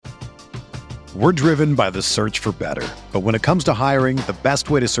We're driven by the search for better. But when it comes to hiring, the best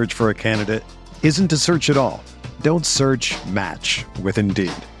way to search for a candidate isn't to search at all. Don't search, match with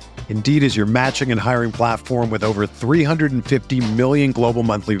Indeed. Indeed is your matching and hiring platform with over 350 million global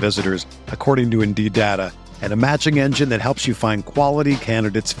monthly visitors, according to Indeed data, and a matching engine that helps you find quality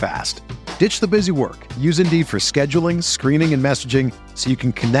candidates fast. Ditch the busy work. Use Indeed for scheduling, screening, and messaging so you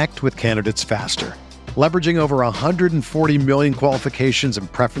can connect with candidates faster. Leveraging over 140 million qualifications and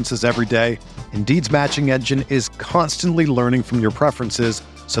preferences every day, Indeed's matching engine is constantly learning from your preferences,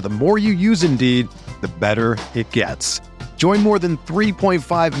 so the more you use Indeed, the better it gets. Join more than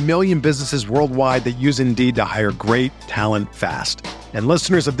 3.5 million businesses worldwide that use Indeed to hire great talent fast. And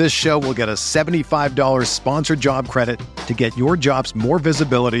listeners of this show will get a $75 sponsored job credit to get your jobs more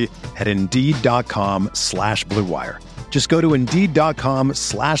visibility at Indeed.com/Blue Wire. Just go to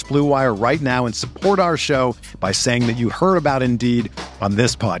Indeed.com/Blue Wire right now and support our show by saying that you heard about Indeed on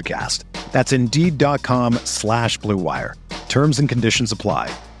this podcast. That's Indeed.com/Blue Wire. Terms and conditions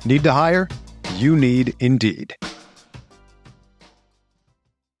apply. Need to hire? You need Indeed.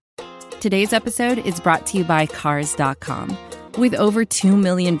 Today's episode is brought to you by Cars.com. With over 2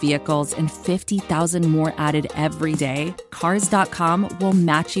 million vehicles and 50,000 more added every day, Cars.com will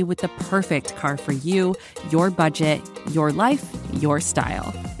match you with the perfect car for you, your budget, your life, your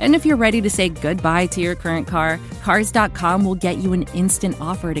style. And if you're ready to say goodbye to your current car, Cars.com will get you an instant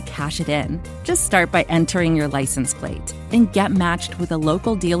offer to cash it in. Just start by entering your license plate and get matched with a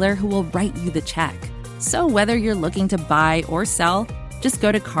local dealer who will write you the check. So whether you're looking to buy or sell, just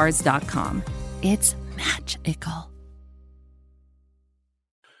go to Cars.com. It's magical.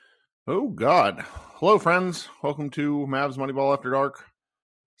 Oh, God. Hello, friends. Welcome to Mavs Moneyball After Dark.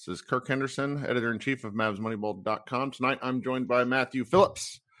 This is Kirk Henderson, editor-in-chief of MavsMoneyball.com. Tonight, I'm joined by Matthew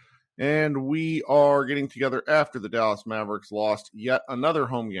Phillips, and we are getting together after the Dallas Mavericks lost yet another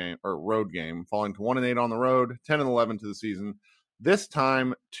home game, or road game, falling to 1-8 on the road, 10-11 to the season. This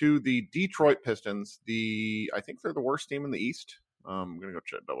time to the Detroit Pistons. I think they're the worst team in the East. I'm going to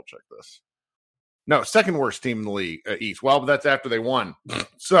go double check this. No, second worst team in the league, East. Well, but that's after they won.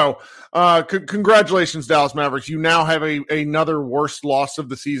 So, congratulations, Dallas Mavericks. You now have another worst loss of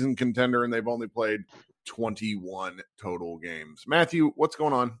the season contender, and they've only played 21 total games. Matthew, what's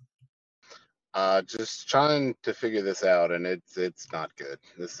going on? Just trying to figure this out, and it's not good.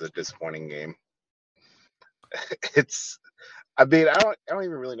 This is a disappointing game. I don't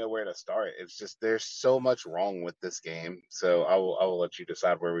even really know where to start. It's just there's so much wrong with this game. So I will let you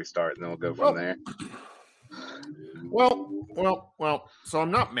decide where we start, and then we'll go from there. Well. So I'm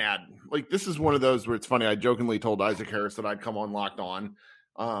not mad. Like, this is one of those where it's funny. I jokingly told Isaac Harris that I'd come on Locked On,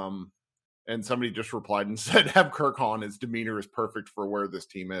 and somebody just replied and said, "Have Kirk on. His demeanor is perfect for where this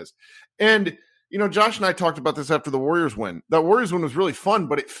team is." And Josh and I talked about this after the Warriors win. That Warriors win was really fun,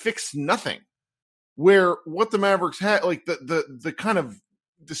 but it fixed nothing. Where what the Mavericks had, like the kind of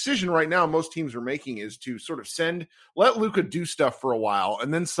decision right now most teams are making is to sort of let Luka do stuff for a while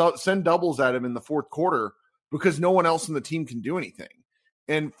and then send doubles at him in the fourth quarter because no one else in the team can do anything.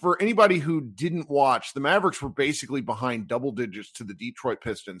 And for anybody who didn't watch, the Mavericks were basically behind double digits to the Detroit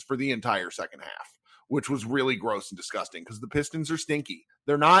Pistons for the entire second half, which was really gross and disgusting because the Pistons are stinky.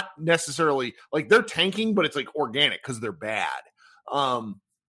 They're not necessarily like they're tanking, but it's like organic because they're bad.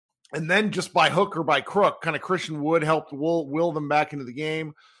 And then just by hook or by crook, kind of Christian Wood helped will them back into the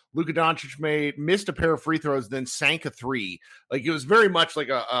game. Luka Doncic missed a pair of free throws, then sank a three. Like, it was very much like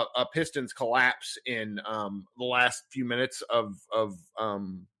a Pistons collapse in the last few minutes of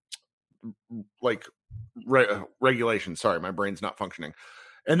regulation. Sorry, my brain's not functioning.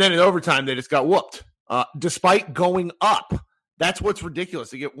 And then in overtime, they just got whooped, despite going up. That's what's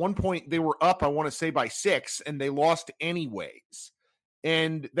ridiculous. At one point, they were up, I want to say, by 6, and they lost anyways.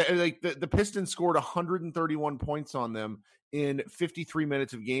 And the Pistons scored 131 points on them in 53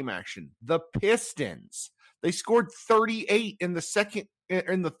 minutes of game action. The Pistons, they scored 38 in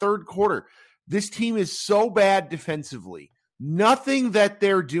the third quarter. This team is so bad defensively. Nothing that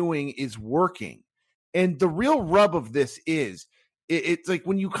they're doing is working. And the real rub of this is it's like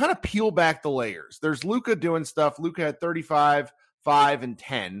when you kind of peel back the layers, there's Luka doing stuff. Luka had 35, 5, and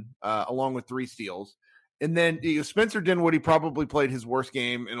 10, along with 3 steals. And then Spencer Dinwiddie probably played his worst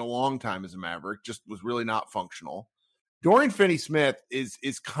game in a long time as a Maverick, just was really not functional. Dorian Finney-Smith is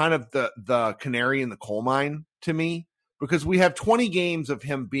kind of the canary in the coal mine to me, because we have 20 games of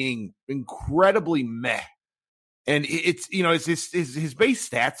him being incredibly meh. And it's his base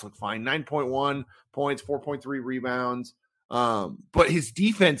stats look fine, 9.1 points, 4.3 rebounds. But his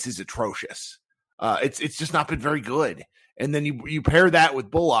defense is atrocious. It's just not been very good. And then you pair that with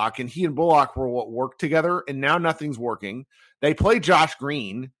Bullock, and he and Bullock were what worked together, and now nothing's working. They play Josh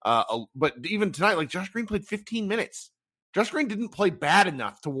Green, but even tonight, like Josh Green played 15 minutes. Josh Green didn't play bad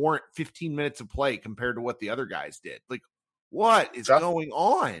enough to warrant 15 minutes of play compared to what the other guys did. Like, what is going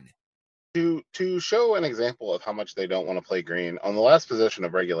on? To show an example of how much they don't want to play Green, on the last possession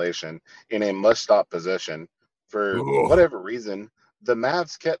of regulation in a must-stop possession, for whatever reason, the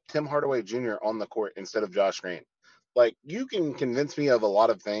Mavs kept Tim Hardaway Jr. on the court instead of Josh Green. Like, you can convince me of a lot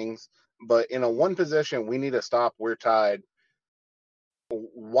of things, but in a one possession, we need a stop, we're tied.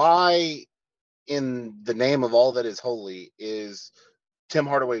 Why, in the name of all that is holy, is Tim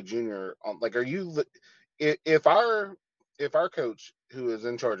Hardaway Jr. on? Like, are you, if our coach who is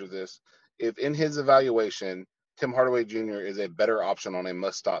in charge of this, if in his evaluation Tim Hardaway Jr. is a better option on a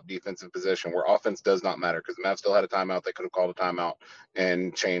must-stop defensive possession where offense does not matter, because the Mavs still had a timeout, they could have called a timeout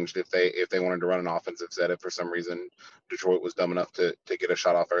and changed if they wanted to run an offensive set. If for some reason Detroit was dumb enough to get a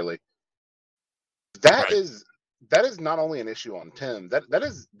shot off early, that is not only an issue on Tim.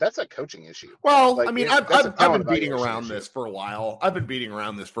 That's a coaching issue. Well, like, I mean, I've been beating around this for a while.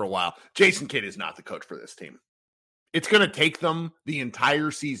 Jason Kidd is not the coach for this team. It's going to take them the entire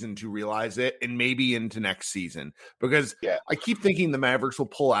season to realize it, and maybe into next season, because I keep thinking the Mavericks will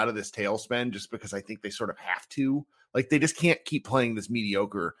pull out of this tailspin just because I think they sort of have to. Like, they just can't keep playing this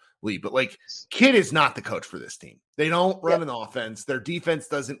mediocre league. But, like, Kidd is not the coach for this team. They don't run an offense. Their defense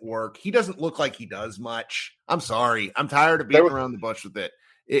doesn't work. He doesn't look like he does much. I'm sorry. I'm tired of beating around the bush with it.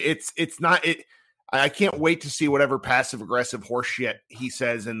 It's not it. I can't wait to see whatever passive-aggressive horseshit he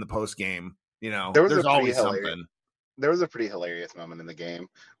says in the post game. You know, there's always something. There was a pretty hilarious moment in the game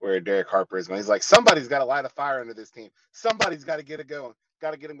where Derek Harper is when he's like, somebody's got to light a fire under this team. Somebody's got to get it going.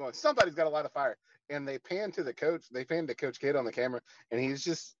 Got to get him going. Somebody's got to light a fire. And they pan to the coach. They pan to Coach Kidd on the camera, and he's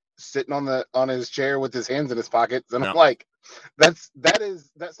just sitting on his chair with his hands in his pockets. And I'm like, that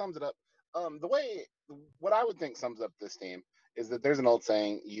sums it up. What I would think sums up this team is that there's an old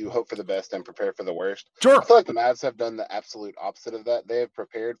saying: you hope for the best and prepare for the worst. Sure. I feel like the Mavs have done the absolute opposite of that. They have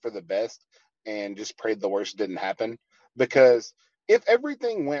prepared for the best and just prayed the worst didn't happen. Because if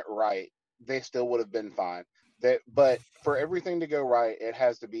everything went right, they still would have been fine. But for everything to go right, it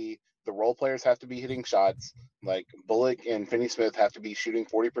has to be the role players have to be hitting shots. Like Bullock and Finney-Smith have to be shooting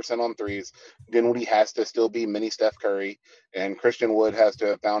 40% on threes. Dinwiddie has to still be mini Steph Curry, and Christian Wood has to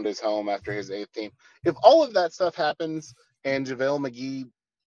have found his home after his 8th team. If all of that stuff happens and JaVale McGee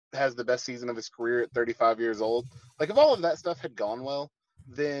has the best season of his career at 35 years old, like if all of that stuff had gone well,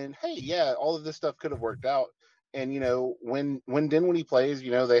 then hey, yeah, all of this stuff could have worked out. And, you know, when Dinwiddie plays,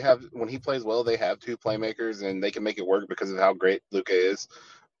 you know, when he plays well, they have 2 playmakers and they can make it work because of how great Luka is.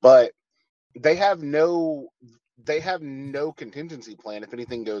 But they have no contingency plan if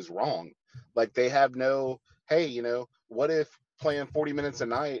anything goes wrong. Like they have no, hey, you know, what if playing 40 minutes a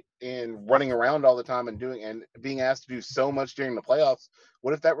night and running around all the time and being asked to do so much during the playoffs,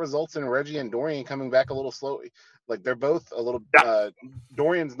 what if that results in Reggie and Dorian coming back a little slowly? Like they're both a little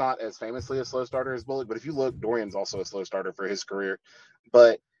Dorian's not as famously a slow starter as Bullock, but if you look, Dorian's also a slow starter for his career.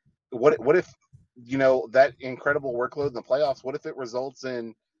 But what if, you know, that incredible workload in the playoffs, what if it results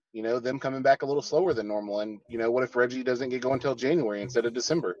in, you know, them coming back a little slower than normal? And, you know, what if Reggie doesn't get going until January instead of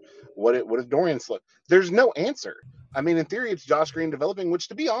December? What if Dorian's slow? There's no answer. I mean, in theory, it's Josh Green developing, which,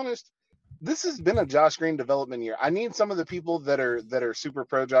 to be honest, this has been a Josh Green development year. I need some of the people that are super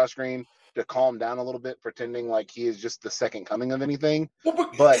pro Josh Green to calm down a little bit, pretending like he is just the second coming of anything.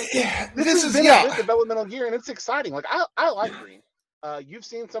 But this has been a good developmental year, and it's exciting. Like I like Green. You've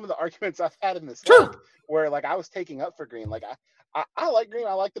seen some of the arguments I've had in this where like I was taking up for Green. Like I like Green.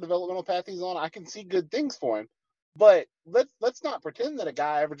 I like the developmental path he's on. I can see good things for him. But let's not pretend that a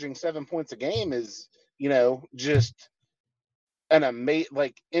guy averaging 7 points a game is, you know, just an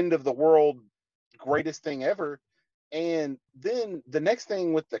end of the world greatest thing ever. And then the next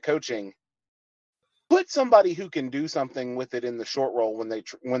thing with the coaching, put somebody who can do something with it in the short roll when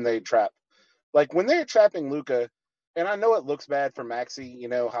they trap. Like when they're trapping Luka, and I know it looks bad for Maxey, you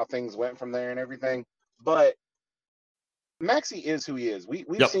know, how things went from there and everything, but Maxey is who he is. We've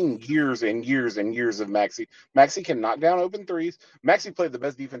seen years and years and years of Maxey. Maxey can knock down open threes. Maxey played the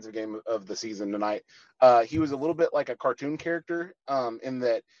best defensive game of the season tonight. He was a little bit like a cartoon character in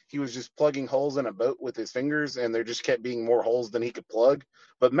that he was just plugging holes in a boat with his fingers, and there just kept being more holes than he could plug.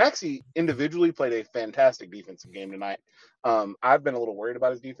 But Maxey individually played a fantastic defensive game tonight. I've been a little worried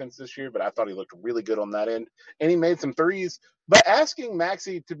about his defense this year, but I thought he looked really good on that end. And he made some threes. But asking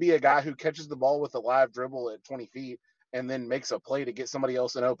Maxey to be a guy who catches the ball with a live dribble at 20 feet and then makes a play to get somebody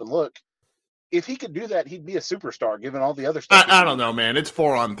else an open look, if he could do that, he'd be a superstar given all the other stuff. I don't know, man. It's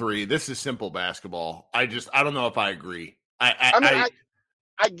 4-on-3. This is simple basketball. I don't know if I agree.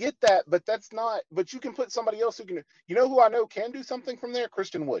 I I get that, but that's not. But you can put somebody else who can. You know who I know can do something from there?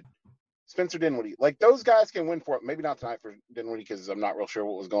 Christian Wood, Spencer Dinwiddie. Like those guys can win for it. Maybe not tonight for Dinwiddie because I'm not real sure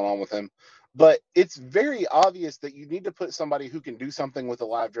what was going on with him. But it's very obvious that you need to put somebody who can do something with a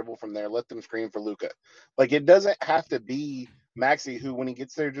live dribble from there. Let them screen for Luka. Like it doesn't have to be Maxey, who when he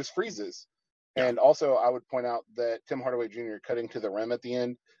gets there just freezes. And also, I would point out that Tim Hardaway Jr. cutting to the rim at the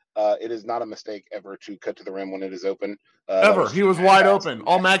end. It is not a mistake ever to cut to the rim when it is open. Ever. He was wide open.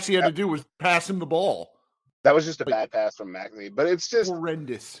 All Maxey had to do was pass him the ball. That was just a bad pass from Maxey. But it's just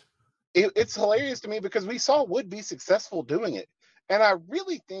horrendous. It's hilarious to me because we saw Wood be successful doing it. And I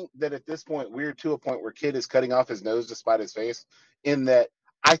really think that at this point, we're to a point where Kidd is cutting off his nose despite his face, in that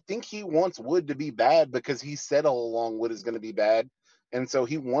I think he wants Wood to be bad because he said all along Wood is going to be bad. And so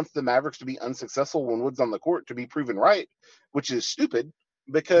he wants the Mavericks to be unsuccessful when Wood's on the court to be proven right, which is stupid.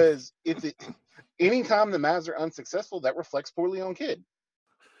 Because anytime the Mavs are unsuccessful, that reflects poorly on Kidd.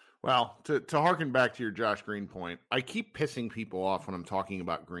 Well, to harken back to your Josh Green point, I keep pissing people off when I'm talking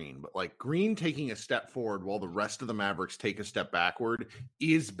about Green, but like Green taking a step forward while the rest of the Mavericks take a step backward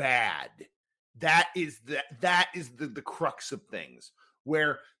is bad. That is the crux of things.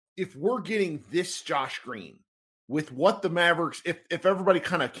 Where if we're getting this Josh Green with what the Mavericks, if everybody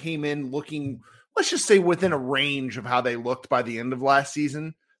kind of came in looking, let's just say within a range of how they looked by the end of last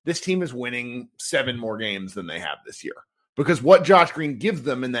season, this team is winning 7 more games than they have this year. Because what Josh Green gives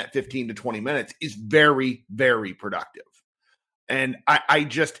them in that 15 to 20 minutes is very, very productive. And I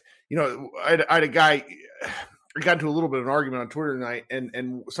just, I had a guy, I got into a little bit of an argument on Twitter tonight,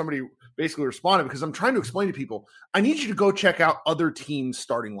 and somebody basically responded because I'm trying to explain to people, I need you to go check out other teams'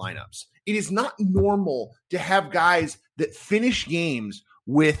 starting lineups. It is not normal to have guys that finish games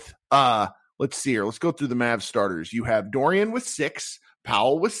with, let's see here. Let's go through the Mavs starters. You have Dorian with 6,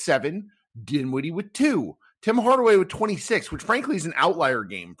 Powell with 7, Dinwiddie with 2, Tim Hardaway with 26, which frankly is an outlier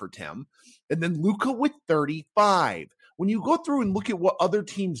game for Tim, and then Luka with 35. When you go through and look at what other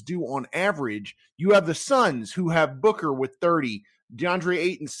teams do on average, you have the Suns who have Booker with 30, DeAndre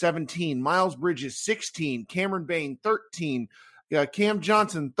Ayton 17, Miles Bridges 16, Cameron Bain 13, Cam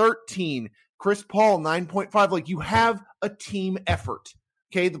Johnson 13, Chris Paul 9.5. Like you have a team effort.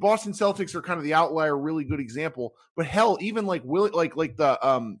 Okay, the Boston Celtics are kind of the outlier, really good example. But hell, even like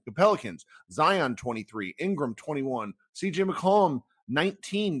the Pelicans, Zion 23, Ingram 21, CJ McCollum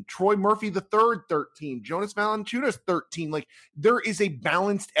 19, Troy Murphy the third 13, Jonas Valanciunas 13. Like there is a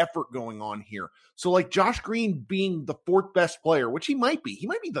balanced effort going on here. So like Josh Green being the 4th best player, which he might be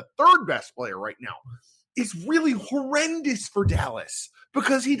the 3rd best player right now, is really horrendous for Dallas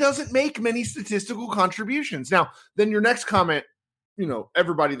because he doesn't make many statistical contributions. Now, then your next comment,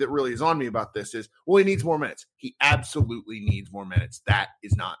 everybody that really is on me about this is, well, he needs more minutes. He absolutely needs more minutes. That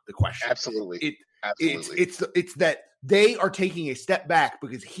is not the question. Absolutely. It's that they are taking a step back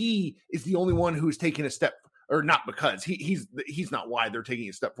because he is the only one who's taken a step, or not because he's not why they're taking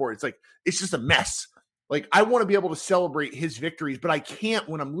a step forward. It's like, it's just a mess. Like I want to be able to celebrate his victories, but I can't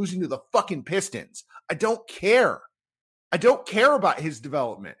when I'm losing to the fucking Pistons. I don't care. I don't care about his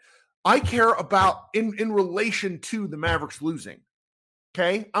development. I care about in relation to the Mavericks losing.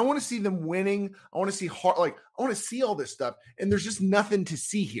 Okay, I want to see them winning. I want to see I want to see all this stuff, and there's just nothing to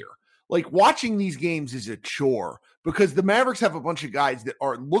see here. Like watching these games is a chore because the Mavericks have a bunch of guys that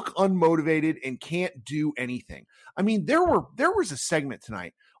look unmotivated and can't do anything. I mean, there was a segment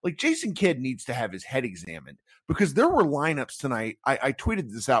tonight. Like Jason Kidd needs to have his head examined because there were lineups tonight. I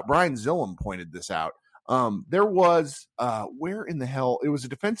tweeted this out. Brian Zillum pointed this out. There was where in the hell it was a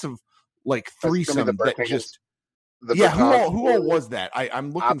defensive like threesome that just. Who all was that?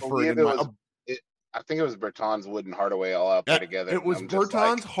 I'm looking for it. I think it was Bertans, Wood, and Hardaway all out there together. It was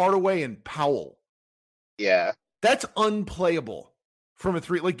Bertans, Hardaway, and Powell. Yeah. That's unplayable from a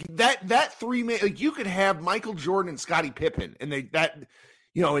 3. Like that 3 man, like you could have Michael Jordan and Scottie Pippen and and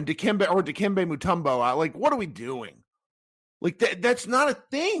Dikembe Mutombo. Like, what are we doing? Like that's not a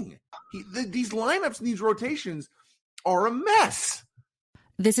thing. These lineups and these rotations are a mess.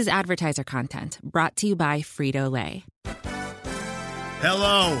 This is advertiser content brought to you by Frito-Lay.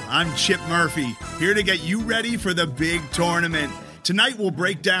 Hello, I'm Chip Murphy, here to get you ready for the big tournament. Tonight we'll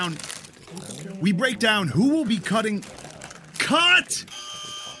break down who will be cutting. Cut!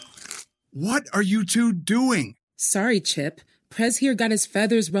 What are you two doing? Sorry, Chip. Prez here got his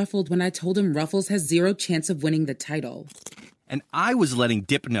feathers ruffled when I told him Ruffles has 0 chance of winning the title. And I was letting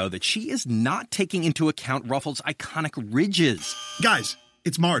Dip know that she is not taking into account Ruffles' iconic ridges. Guys,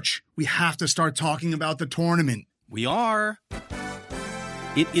 it's March. We have to start talking about the tournament. We are.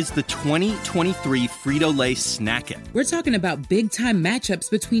 It is the 2023 Frito-Lay Snack It. We're talking about big-time matchups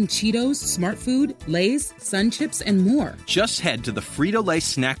between Cheetos, Smart Food, Lay's, Sun Chips, and more. Just head to the Frito-Lay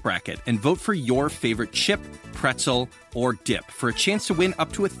Snack Bracket and vote for your favorite chip, pretzel, or dip for a chance to win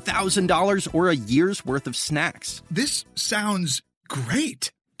up to $1,000 or a year's worth of snacks. This sounds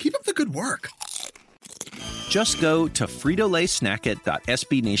great. Keep up the good work. Just go to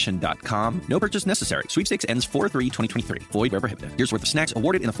fritolaysnackit.sbnation.com. No purchase necessary. Sweepstakes ends 4/3/2023. Void where prohibited. Year's worth of snacks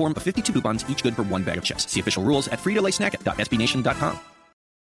awarded in the form of 52 coupons, each good for one bag of chips. See official rules at fritolaysnackit.sbnation.com.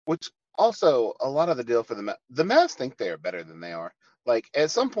 Which also, a lot of the deal for the Mavs think they are better than they are. Like, at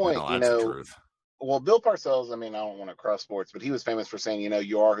some point, No, that's the truth. Well, Bill Parcells, I mean, I don't want to cross sports, but he was famous for saying,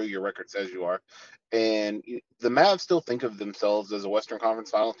 you are who your record says you are. And the Mavs still think of themselves as a Western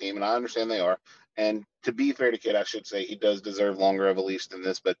Conference final team, and I understand they are. And to be fair to Kid, I should say he does deserve longer of a leash than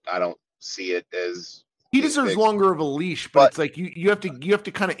this, but I don't see it as he deserves longer of a leash. But it's like you have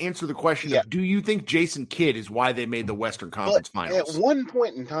to kind of answer the question of, do you think Jason Kidd is why they made the Western Conference Finals? At one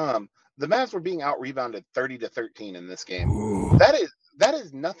point in time, the Mavs were being out rebounded 30-13 in this game. Ooh. That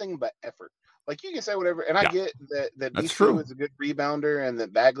is nothing but effort. Like, you can say whatever, and I get that BCU is a good rebounder and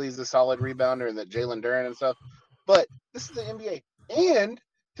that Bagley is a solid rebounder and that Jalen Duren and stuff, but this is the NBA. And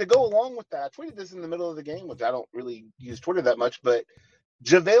to go along with that, I tweeted this in the middle of the game, which I don't really use Twitter that much, but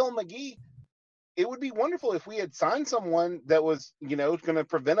JaVale McGee, it would be wonderful if we had signed someone that was, going to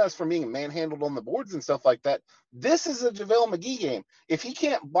prevent us from being manhandled on the boards and stuff like that. This is a JaVale McGee game. If he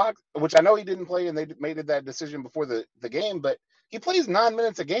can't block, which I know he didn't play and they made that decision before the game, but he plays 9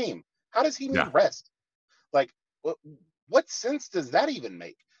 minutes a game. How does he need rest? Like, what sense does that even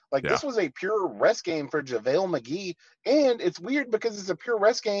make? Like, this was a pure rest game for JaVale McGee, and it's weird because it's a pure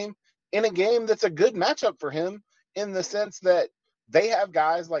rest game in a game that's a good matchup for him in the sense that they have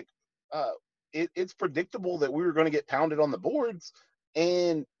guys like it's predictable that we were going to get pounded on the boards,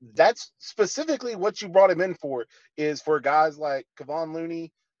 and that's specifically what you brought him in for, is for guys like Kevon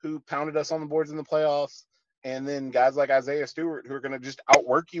Looney, who pounded us on the boards in the playoffs, and then guys like Isaiah Stewart, who are going to just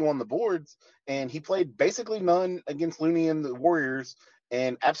outwork you on the boards. And he played basically none against Looney and the Warriors,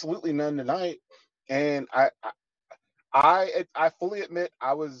 and absolutely none tonight. And I fully admit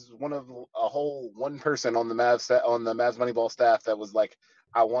I was one of one person on the Mavs Moneyball staff that was like,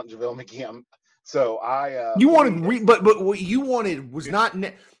 I want JaVale McGee. You wanted, but what you wanted was not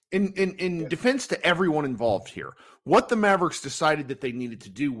in defense to everyone involved here. What the Mavericks decided that they needed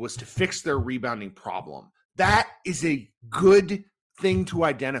to do was to fix their rebounding problem. That is a good thing to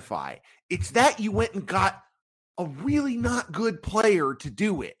identify. It's that you went and got a really not good player to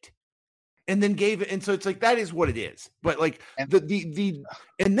do it, and then gave it. And so it's like, that is what it is. But like and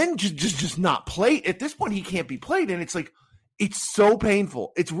then just not play. At this point, he can't be played, and it's like, it's so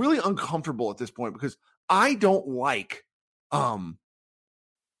painful. It's really uncomfortable at this point because I don't like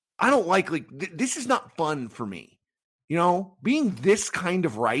this is not fun for me. Being this kind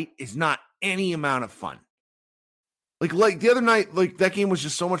of right is not any amount of fun. Like the other night, like that game was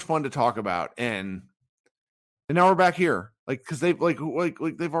just so much fun to talk about, and now we're back here, because they've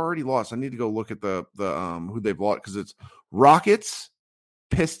they've already lost. I need to go look at the who they've lost, because it's Rockets,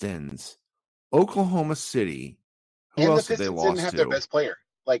 Pistons, Oklahoma City. Who else did they lost to? Didn't have their best player.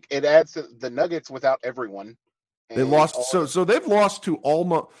 Like, it adds to the Nuggets without everyone. They lost, so they've lost to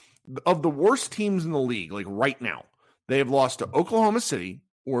almost of the worst teams in the league. Like right now, they have lost to Oklahoma City,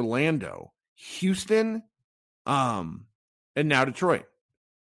 Orlando, Houston, and now Detroit.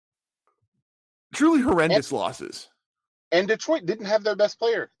 Truly horrendous losses. And Detroit didn't have their best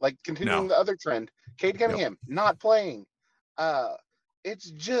player. Like, continuing the other trend, Cade Cunningham not playing.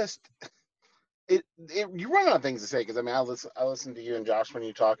 It's just you run out of things to say, because I listen to you and Josh when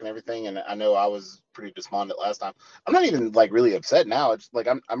you talk and everything, and I know I was pretty despondent last time. I'm not even really upset now. It's like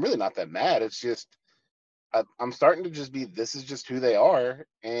I'm really not that mad. It's just I'm starting to just be, this is just who they are,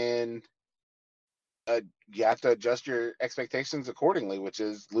 and you have to adjust your expectations accordingly, which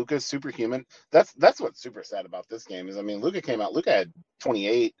is Luka's superhuman. That's what's super sad about this game is, Luka came out, Luka had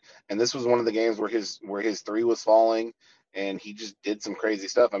 28, and this was one of the games where his three was falling, and he just did some crazy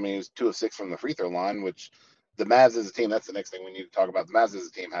stuff. He was 2 of 6 from the free throw line, which the Mavs as a team, that's the next thing we need to talk about. The Mavs as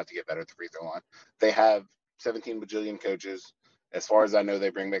a team have to get better at the free throw line. They have 17 bajillion coaches. As far as I know, they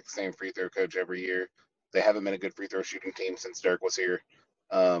bring back the same free throw coach every year. They haven't been a good free throw shooting team since Dirk was here.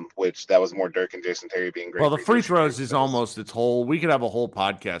 Which that was more Dirk and Jason Terry being great. Well, the free throws is almost its whole. We could have a whole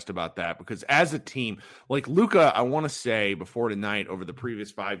podcast about that, because as a team, like Luka, I want to say before tonight, over the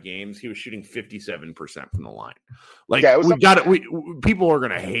previous 5 games, he was shooting 57% from the line. Like, we got it. People are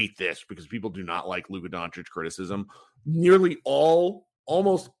going to hate this because people do not like Luka Doncic criticism. Nearly all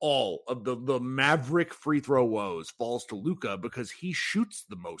almost all of the Maverick free throw woes falls to Luka because he shoots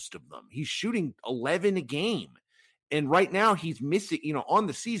the most of them. He's shooting 11 a game. And right now he's missing, on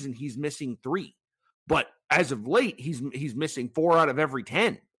the season, he's missing 3. But as of late, he's missing 4 out of every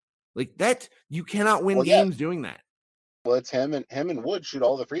 10. Like that, you cannot win games doing that. Well, it's him and Wood shoot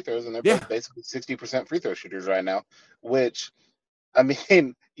all the free throws, and they're both basically 60% free throw shooters right now, which, I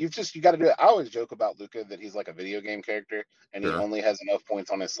mean, you got to do it. I always joke about Luka that he's like a video game character, and he only has enough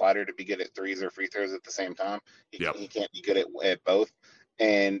points on his slider to be good at threes or free throws at the same time. He can't be good at both.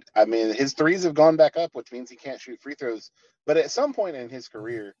 And, I mean, his threes have gone back up, which means he can't shoot free throws. But at some point in his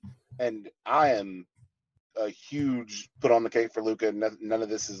career, and I am a huge put on the cake for Luka, none of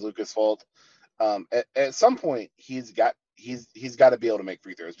this is Luka's fault. At some point, he's got to be able to make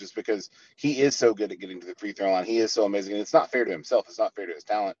free throws just because he is so good at getting to the free throw line. He is so amazing. And it's not fair to himself. It's not fair to his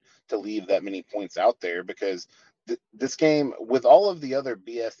talent to leave that many points out there because this game, with all of the other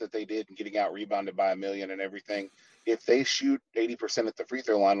BS that they did and getting out rebounded by a million and everything, if they shoot 80% at the free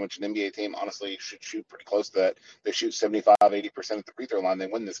throw line, which an NBA team honestly should shoot pretty close to that, they shoot 75, 80% at the free throw line, they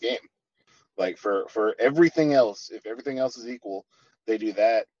win this game. Like for everything else, if everything else is equal, they do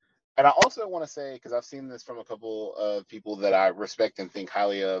that. And I also want to say, because I've seen this from a couple of people that I respect and think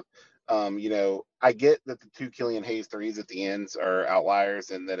highly of, I get that the 2 Killian Hayes threes at the ends are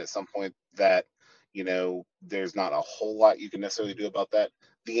outliers and that at some point that, there's not a whole lot you can necessarily do about that.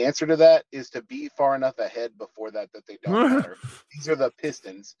 The answer to that is to be far enough ahead before that they don't matter. These are the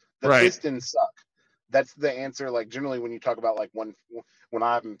Pistons. The Pistons suck. That's the answer. Like generally when you talk about like when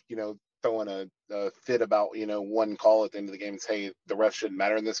I'm, throwing a fit about, one call at the end of the game and say, hey, the rest shouldn't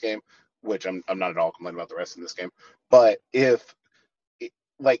matter in this game, which I'm not at all complaining about the rest in this game. But if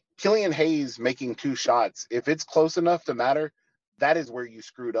like Killian Hayes making 2 shots, if it's close enough to matter, that is where you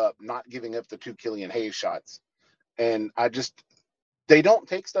screwed up, not giving up the 2 Killian Hayes shots. And they don't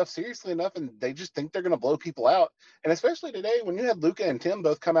take stuff seriously enough and they just think they're going to blow people out. And especially today, when you had Luka and Tim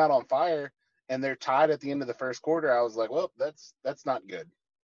both come out on fire and they're tied at the end of the first quarter, I was like, well, that's not good.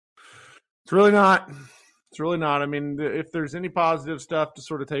 It's really not. I mean, if there's any positive stuff to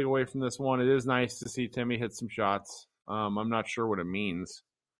sort of take away from this one, it is nice to see Timmy hit some shots. I'm not sure what it means,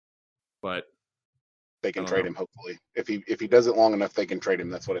 but they can trade him. Hopefully, if he does it long enough, they can trade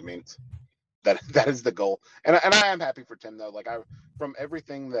him. That's what it means. That is the goal. And I am happy for Tim though. Like from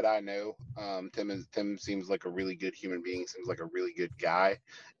everything that I know, Tim seems like a really good human being. Seems like a really good guy,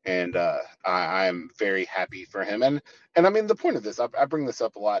 and I am very happy for him. And I mean the point of this, I bring this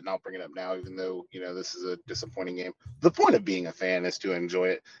up a lot, and I'll bring it up now, even though this is a disappointing game. The point of being a fan is to enjoy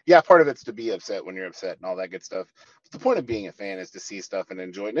it. Yeah, part of it's to be upset when you're upset and all that good stuff. But the point of being a fan is to see stuff and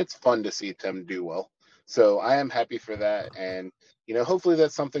enjoy it. And it's fun to see Tim do well. So I am happy for that, and hopefully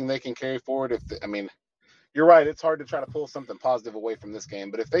that's something they can carry forward. You're right. It's hard to try to pull something positive away from this game,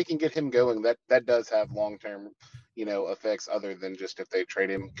 but if they can get him going, that does have long-term, effects other than just if they trade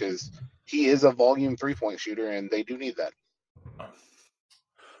him, because he is a volume 3-point shooter and they do need that.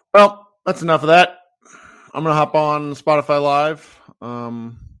 Well, that's enough of that. I'm going to hop on Spotify Live.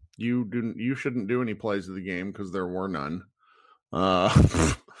 You shouldn't do any plays of the game because there were none.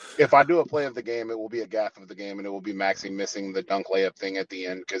 If I do a play of the game, it will be a gaff of the game, and it will be Maxey missing the dunk layup thing at the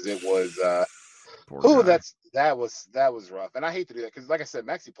end because it was that was rough. And I hate to do that because, like I said,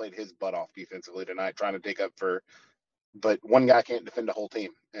 Maxey played his butt off defensively tonight, trying to take up but one guy can't defend a whole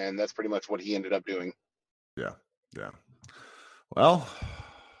team, and that's pretty much what he ended up doing. Yeah. Well,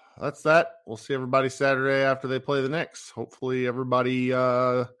 that's that. We'll see everybody Saturday after they play the Knicks. Hopefully, everybody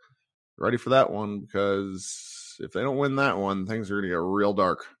ready for that one, because if they don't win that one, things are going to get real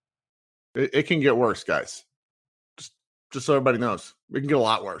dark. It can get worse, guys. Just so everybody knows, it can get a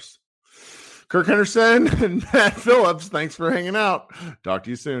lot worse. Kirk Henderson and Matt Phillips, thanks for hanging out. Talk to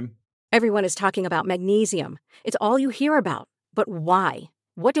you soon. Everyone is talking about magnesium. It's all you hear about. But why?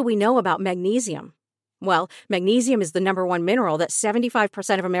 What do we know about magnesium? Well, magnesium is the #1 mineral that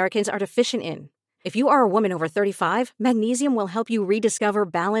 75% of Americans are deficient in. If you are a woman over 35, magnesium will help you rediscover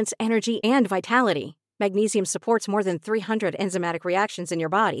balance, energy, and vitality. Magnesium supports more than 300 enzymatic reactions in your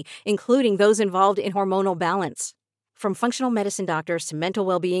body, including those involved in hormonal balance. From functional medicine doctors to mental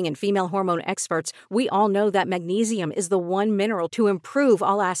well-being and female hormone experts, we all know that magnesium is the one mineral to improve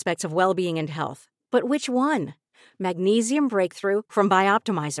all aspects of well-being and health. But which one? Magnesium Breakthrough from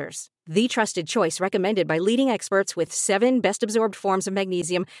Bioptimizers, the trusted choice recommended by leading experts with 7 best-absorbed forms of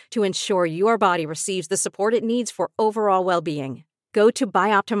magnesium to ensure your body receives the support it needs for overall well-being. Go to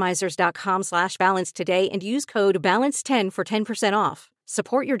bioptimizers.com/balance today and use code BALANCE10 for 10% off.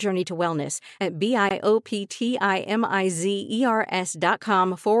 Support your journey to wellness at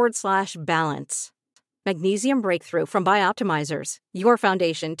bioptimizers.com/balance. Magnesium Breakthrough from Bioptimizers, your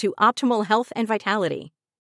foundation to optimal health and vitality.